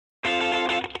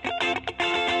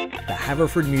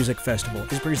Haverford Music Festival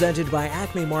is presented by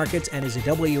Acme Markets and is a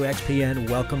WXPN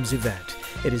Welcomes event.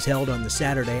 It is held on the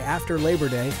Saturday after Labor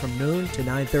Day from noon to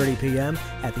 9:30 p.m.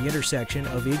 at the intersection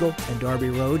of Eagle and Darby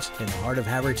Roads in the heart of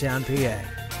Havertown, PA.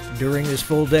 During this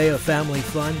full day of family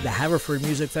fun, the Haverford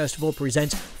Music Festival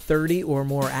presents 30 or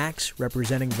more acts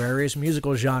representing various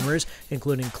musical genres,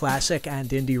 including classic and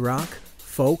indie rock,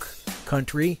 folk,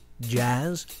 country,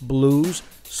 jazz, blues,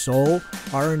 soul,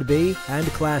 R&B, and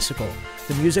classical.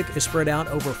 The music is spread out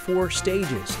over 4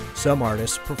 stages. Some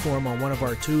artists perform on one of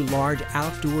our 2 large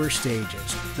outdoor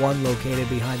stages, one located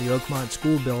behind the Oakmont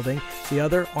School building, the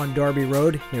other on Darby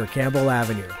Road near Campbell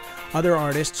Avenue. Other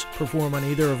artists perform on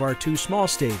either of our 2 small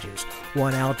stages,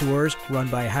 one outdoors, run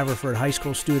by Haverford High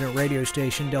School student radio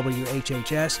station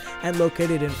WHHS and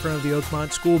located in front of the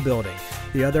Oakmont School building,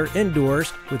 the other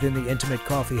indoors within the intimate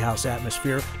coffeehouse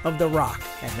atmosphere of The Rock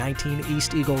at 19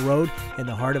 East Eagle Road in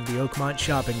the heart of the Oakmont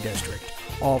shopping district.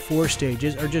 All 4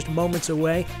 stages are just moments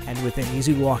away and within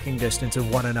easy walking distance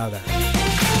of one another.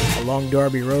 Along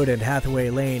Darby Road and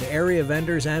Hathaway Lane, area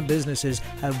vendors and businesses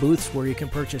have booths where you can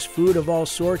purchase food of all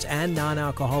sorts and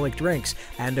non-alcoholic drinks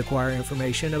and acquire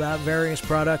information about various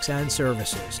products and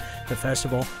services. The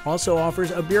festival also offers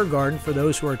a beer garden for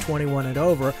those who are 21 and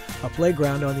over, a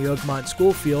playground on the Oakmont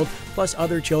School field, plus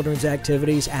other children's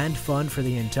activities and fun for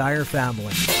the entire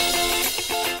family.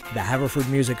 The Haverford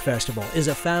Music Festival is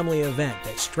a family event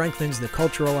that strengthens the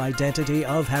cultural identity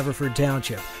of Haverford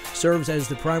Township, serves as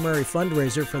the primary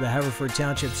fundraiser for the Haverford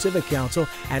Township Civic Council,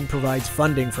 and provides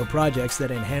funding for projects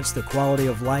that enhance the quality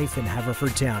of life in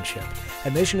Haverford Township.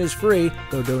 Admission is free,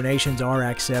 though donations are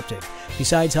accepted.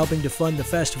 Besides helping to fund the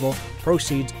festival,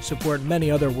 proceeds support many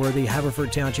other worthy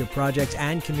Haverford Township projects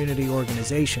and community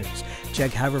organizations.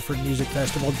 Check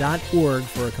haverfordmusicfestival.org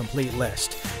for a complete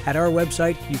list. At our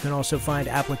website, you can also find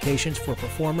applications for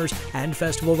performers and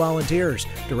festival volunteers,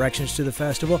 directions to the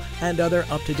festival, and other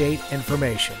up-to-date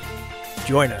information.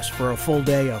 Join us for a full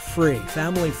day of free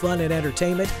family fun and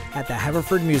entertainment at the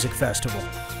Haverford Music Festival.